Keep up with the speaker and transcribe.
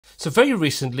So very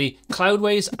recently,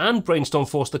 Cloudways and Brainstorm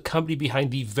Force, the company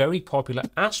behind the very popular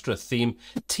Astra theme,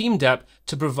 teamed up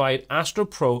to provide Astra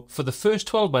Pro for the first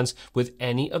 12 months with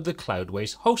any of the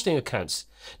Cloudways hosting accounts.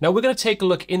 Now we're going to take a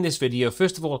look in this video,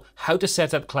 first of all, how to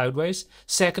set up Cloudways,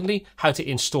 secondly, how to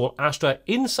install Astra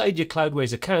inside your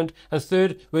Cloudways account, and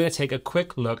third, we're going to take a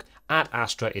quick look at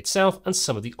Astra itself and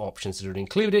some of the options that are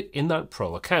included in that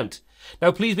Pro account.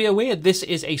 Now please be aware this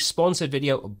is a sponsored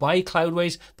video by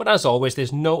Cloudways, but as always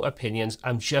there's no opinions.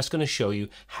 I'm just going to show you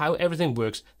how everything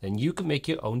works, then you can make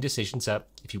your own decisions up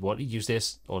if you want to use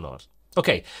this or not.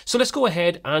 Okay, so let's go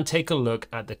ahead and take a look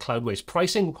at the Cloudways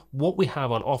pricing, what we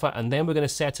have on offer, and then we're going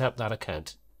to set up that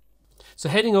account. So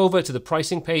heading over to the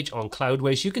pricing page on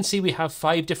Cloudways, you can see we have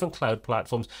 5 different cloud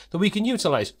platforms that we can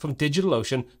utilize from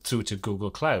DigitalOcean through to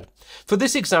Google Cloud. For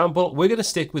this example, we're going to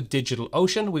stick with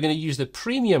DigitalOcean. We're going to use the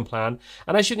premium plan,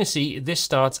 and as you can see, this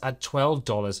starts at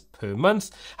 $12 per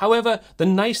month. However, the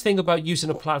nice thing about using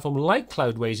a platform like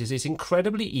Cloudways is it's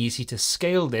incredibly easy to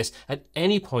scale this at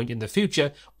any point in the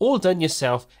future, all done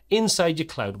yourself inside your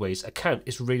Cloudways account.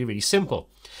 It's really, really simple.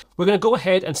 We're going to go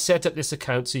ahead and set up this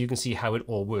account so you can see how it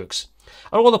all works.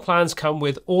 And all the plans come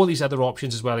with all these other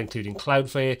options as well, including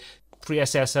Cloudflare, free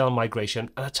SSL migration,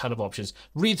 and a ton of options.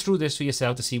 Read through this for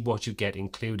yourself to see what you get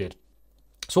included.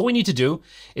 So all we need to do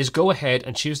is go ahead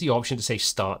and choose the option to say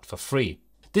start for free.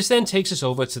 This then takes us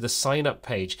over to the sign up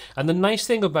page. And the nice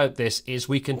thing about this is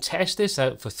we can test this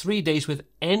out for 3 days with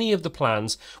any of the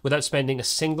plans without spending a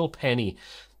single penny.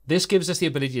 This gives us the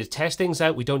ability to test things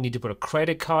out. We don't need to put a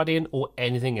credit card in or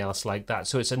anything else like that.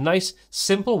 So it's a nice,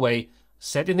 simple way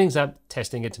setting things up,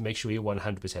 testing it to make sure you're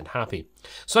 100% happy.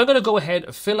 So I'm going to go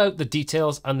ahead, fill out the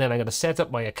details, and then I'm going to set up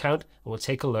my account, and we'll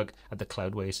take a look at the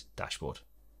Cloudways dashboard.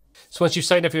 So once you've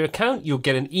signed up your account, you'll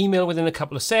get an email within a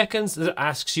couple of seconds that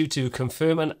asks you to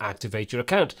confirm and activate your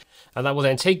account. And that will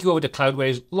then take you over to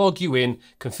Cloudways, log you in,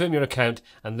 confirm your account,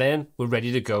 and then we're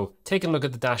ready to go, taking a look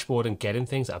at the dashboard and getting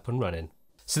things up and running.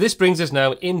 So this brings us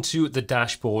now into the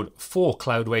dashboard for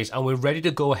Cloudways, and we're ready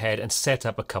to go ahead and set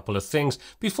up a couple of things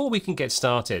before we can get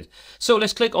started. So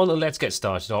let's click on the Let's Get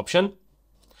Started option.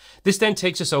 This then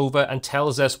takes us over and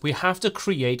tells us we have to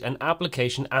create an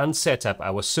application and set up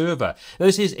our server. Now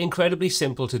this is incredibly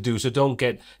simple to do, so don't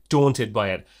get daunted by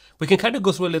it. We can kind of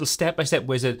go through a little step-by-step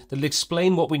wizard that'll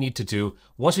explain what we need to do.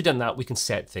 Once we've done that, we can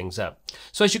set things up.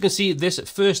 So as you can see, this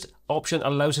first option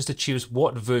allows us to choose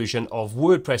what version of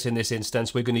WordPress in this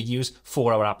instance we're going to use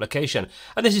for our application.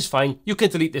 And this is fine. You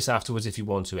can delete this afterwards if you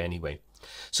want to anyway.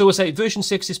 So we'll say version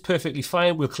 6 is perfectly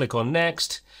fine. We'll click on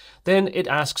next. Then it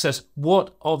asks us,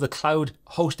 what of the cloud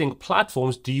hosting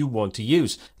platforms do you want to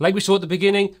use? Like we saw at the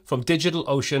beginning, from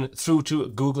DigitalOcean through to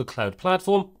Google Cloud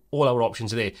Platform, all our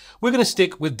options are there. We're going to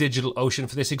stick with DigitalOcean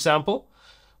for this example.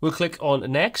 We'll click on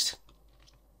next.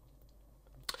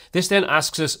 This then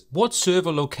asks us, what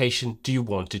server location do you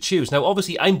want to choose? Now,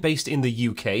 obviously, I'm based in the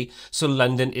UK, so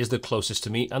London is the closest to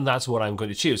me, and that's what I'm going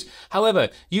to choose. However,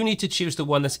 you need to choose the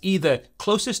one that's either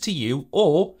closest to you,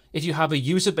 or if you have a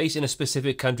user base in a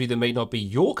specific country that may not be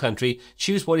your country,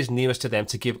 choose what is nearest to them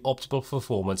to give optimal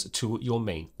performance to your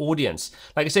main audience.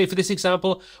 Like I say, for this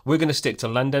example, we're going to stick to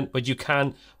London, but you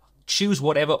can choose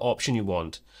whatever option you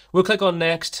want. We'll click on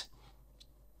next.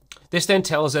 This then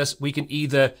tells us we can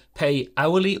either pay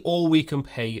hourly or we can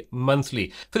pay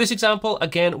monthly. For this example,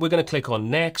 again, we're going to click on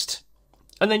next.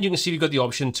 And then you can see we've got the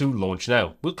option to launch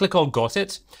now. We'll click on got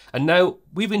it. And now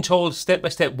we've been told step by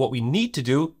step what we need to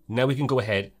do. Now we can go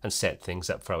ahead and set things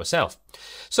up for ourselves.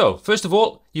 So first of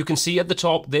all, you can see at the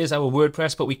top, there's our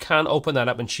WordPress, but we can open that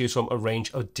up and choose from a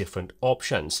range of different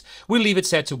options. We'll leave it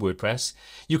set to WordPress.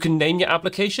 You can name your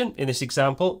application. In this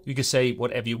example, you can say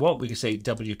whatever you want. We can say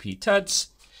WPTuts.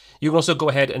 You can also go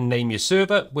ahead and name your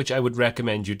server, which I would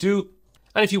recommend you do.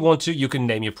 And if you want to, you can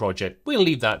name your project. We'll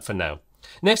leave that for now.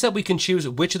 Next up, we can choose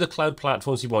which of the cloud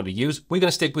platforms you want to use. We're going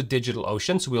to stick with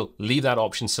DigitalOcean, so we'll leave that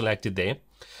option selected there.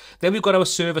 Then we've got our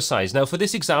server size. Now for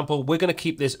this example, we're going to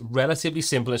keep this relatively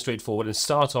simple and straightforward and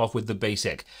start off with the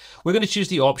basic. We're going to choose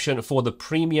the option for the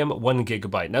premium 1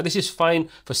 GB. Now this is fine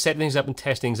for setting things up and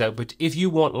testing things out, but if you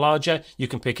want larger, you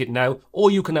can pick it now, or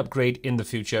you can upgrade in the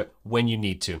future when you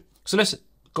need to. So let's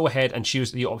go ahead and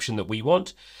choose the option that we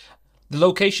want. The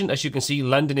location, as you can see,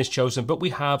 London is chosen, but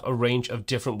we have a range of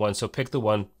different ones, so pick the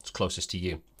one that's closest to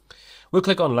you. We'll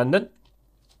click on London.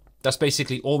 That's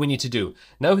basically all we need to do.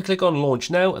 Now we click on launch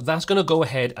now. That's going to go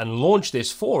ahead and launch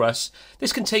this for us.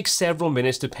 This can take several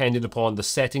minutes depending upon the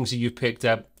settings that you've picked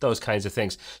up, those kinds of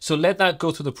things. So let that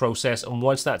go through the process, and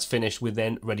once that's finished, we're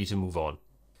then ready to move on.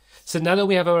 So now that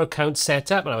we have our account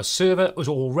set up and our server is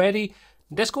all ready,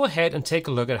 let's go ahead and take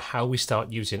a look at how we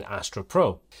start using Astra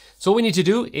Pro. So all we need to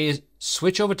do is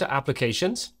switch over to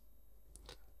Applications,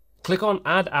 click on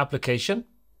Add Application,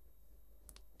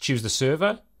 choose the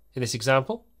server, in this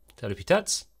example,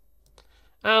 WPTuts,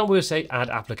 and we'll say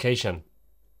Add Application.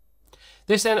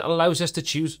 This then allows us to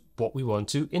choose what we want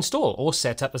to install or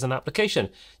set up as an application.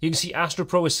 You can see Astra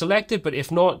Pro is selected, but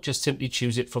if not, just simply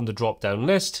choose it from the drop-down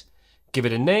list, give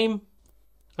it a name,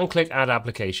 and click Add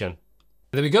Application.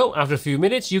 There we go. After a few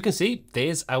minutes, you can see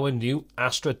there's our new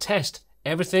Astra test.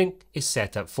 Everything is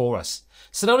set up for us.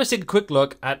 So now let's take a quick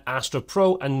look at Astra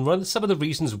Pro and run some of the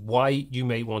reasons why you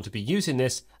may want to be using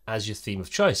this as your theme of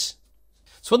choice.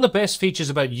 So one of the best features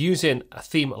about using a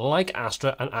theme like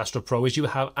Astra and Astra Pro is you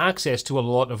have access to a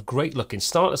lot of great looking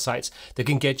starter sites that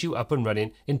can get you up and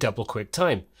running in double quick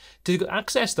time. To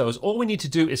access those, all we need to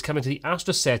do is come into the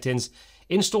Astra settings,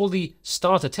 install the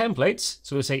starter templates.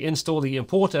 So we'll say install the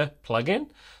importer plugin.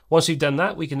 Once we've done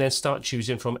that, we can then start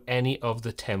choosing from any of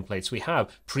the templates we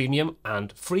have, premium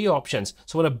and free options.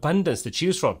 So an abundance to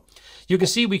choose from. You can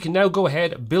see we can now go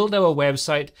ahead, build our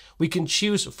website. We can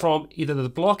choose from either the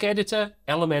block editor,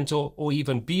 Elementor, or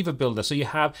even Beaver Builder. So you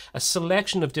have a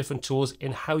selection of different tools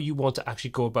in how you want to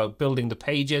actually go about building the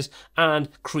pages and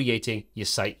creating your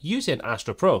site using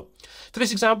Astra Pro. For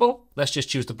this example, let's just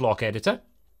choose the block editor.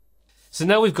 So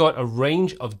now we've got a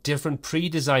range of different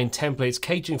pre-designed templates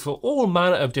catering for all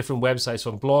manner of different websites,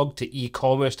 from blog to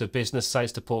e-commerce to business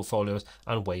sites to portfolios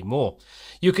and way more.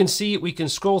 You can see we can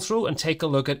scroll through and take a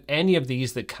look at any of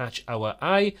these that catch our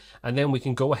eye, and then we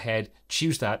can go ahead,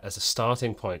 choose that as a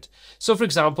starting point. So for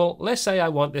example, let's say I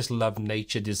want this love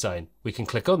nature design. We can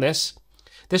click on this.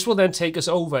 This will then take us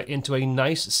over into a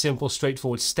nice, simple,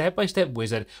 straightforward step-by-step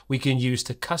wizard we can use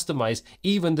to customize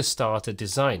even the starter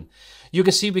design. You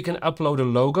can see we can upload a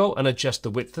logo and adjust the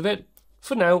width of it.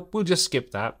 For now, we'll just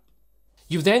skip that.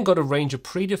 You've then got a range of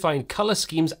predefined color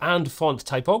schemes and font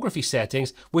typography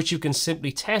settings, which you can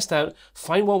simply test out,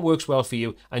 find what works well for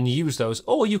you, and use those,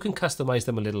 or you can customize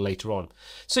them a little later on.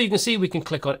 So you can see we can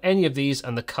click on any of these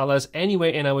and the colors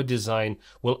anywhere in our design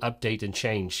will update and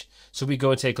change. So we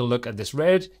go and take a look at this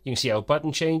red. You can see our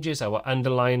button changes, our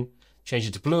underline, change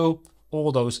it to blue.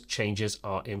 All those changes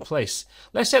are in place.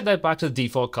 Let's set that back to the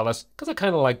default colors because I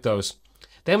kind of like those.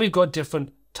 Then we've got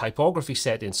different typography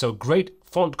settings, so great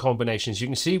font combinations. You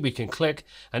can see we can click,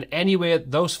 and anywhere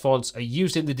those fonts are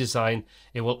used in the design,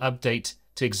 it will update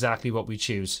to exactly what we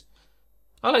choose.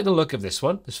 I like the look of this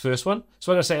one, this first one,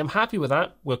 so I'm going to say I'm happy with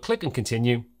that. We'll click and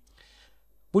continue.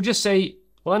 We'll just say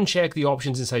we'll uncheck the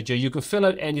options inside here. You can fill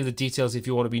out any of the details if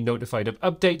you want to be notified of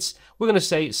updates. We're going to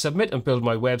say submit and build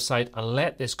my website, and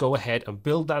let this go ahead and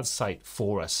build that site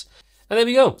for us. And there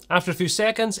we go. After a few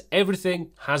seconds,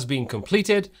 everything has been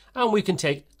completed and we can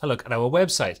take a look at our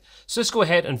website. So let's go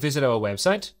ahead and visit our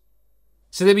website.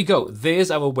 So there we go.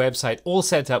 There's our website all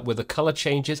set up with the color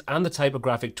changes and the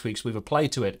typographic tweaks we've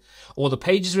applied to it. All the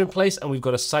pages are in place and we've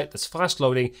got a site that's fast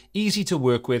loading, easy to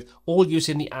work with, all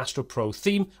using the Astra Pro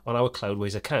theme on our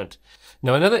Cloudways account.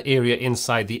 Now, another area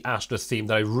inside the Astra theme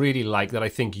that I really like, that I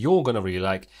think you're going to really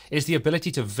like, is the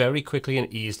ability to very quickly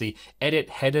and easily edit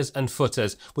headers and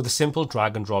footers with a simple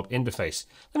drag and drop interface.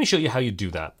 Let me show you how you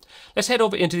do that. Let's head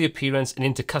over into the appearance and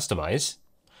into customize.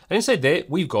 And inside there,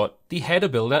 we've got the header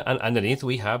builder, and underneath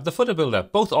we have the footer builder.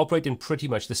 Both operate in pretty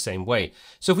much the same way.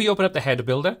 So if we open up the header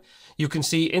builder, you can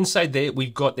see inside there,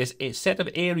 we've got this set of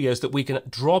areas that we can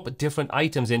drop different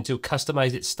items into,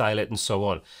 customize it, style it, and so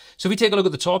on. So if we take a look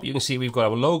at the top, you can see we've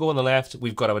got our logo on the left,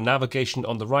 we've got our navigation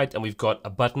on the right, and we've got a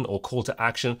button or call to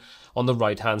action on the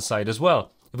right-hand side as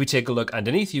well. If we take a look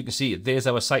underneath, you can see there's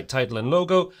our site title and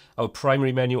logo, our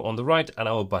primary menu on the right, and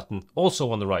our button also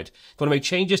on the right. If you want to make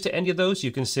changes to any of those,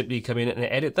 you can simply come in and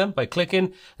edit them by clicking,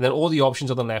 and then all the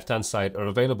options on the left-hand side are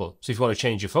available. So if you want to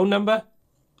change your phone number,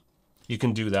 you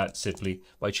can do that simply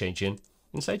by changing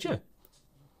inside here.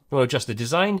 You want to adjust the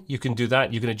design, you can do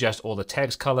that. You can adjust all the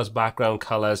text colors, background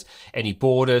colors, any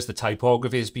borders, the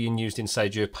typography is being used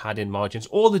inside your padding margins,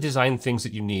 all the design things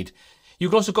that you need. You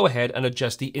can also go ahead and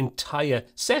adjust the entire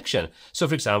section. So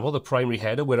for example, the primary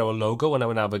header where our logo and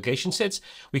our navigation sits,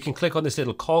 we can click on this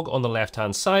little cog on the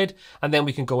left-hand side, and then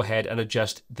we can go ahead and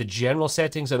adjust the general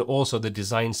settings and also the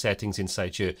design settings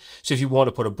inside here. So if you want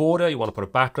to put a border, you want to put a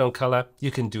background color, you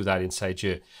can do that inside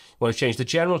here. You want to change the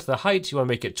general to the height, you want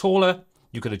to make it taller,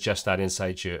 you can adjust that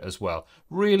inside here as well.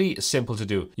 Really simple to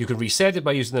do. You can reset it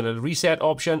by using the little reset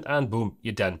option, and boom,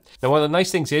 you're done. Now, one of the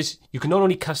nice things is you can not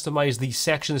only customize the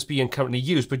section that's being currently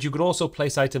used, but you can also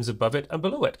place items above it and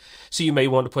below it. So you may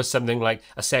want to put something like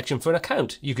a section for an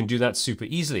account. You can do that super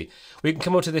easily. We can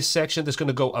come out to this section that's going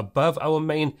to go above our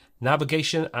main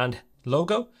navigation and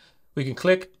logo. We can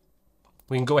click,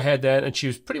 We can go ahead then and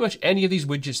choose pretty much any of these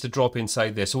widgets to drop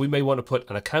inside there. So we may want to put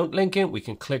an account link in. We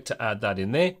can click to add that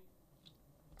in there.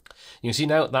 You can see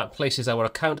now that places our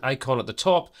account icon at the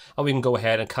top, and we can go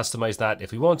ahead and customize that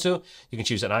if we want to. You can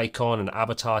choose an icon, an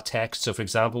avatar text. So for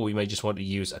example, we may just want to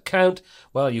use account.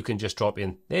 Well, you can just drop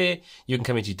in there. You can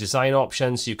come into design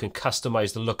options. You can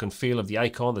customize the look and feel of the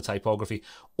icon, the typography.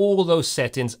 All those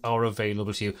settings are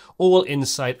available to you, all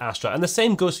inside Astra. And the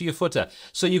same goes for your footer.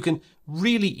 So you can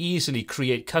really easily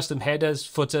create custom headers,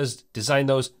 footers, design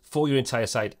those for your entire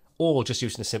site, all just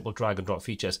using the simple drag and drop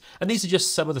features. And these are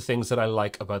just some of the things that I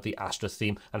like about the Astra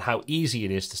theme and how easy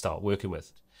it is to start working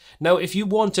with. Now, if you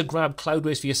want to grab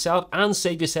Cloudways for yourself and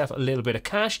save yourself a little bit of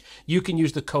cash, you can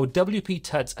use the code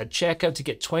WPTuts at checkout to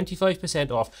get 25%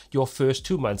 off your first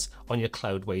 2 months on your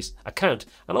Cloudways account.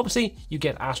 And obviously, you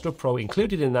get Astra Pro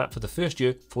included in that for the first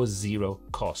year for 0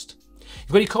 cost. If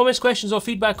you've got any comments, questions, or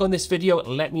feedback on this video,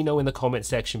 let me know in the comment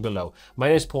section below. My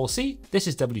name is Paul C. This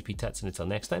is WPTuts, and until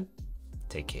next time,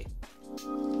 take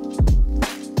care.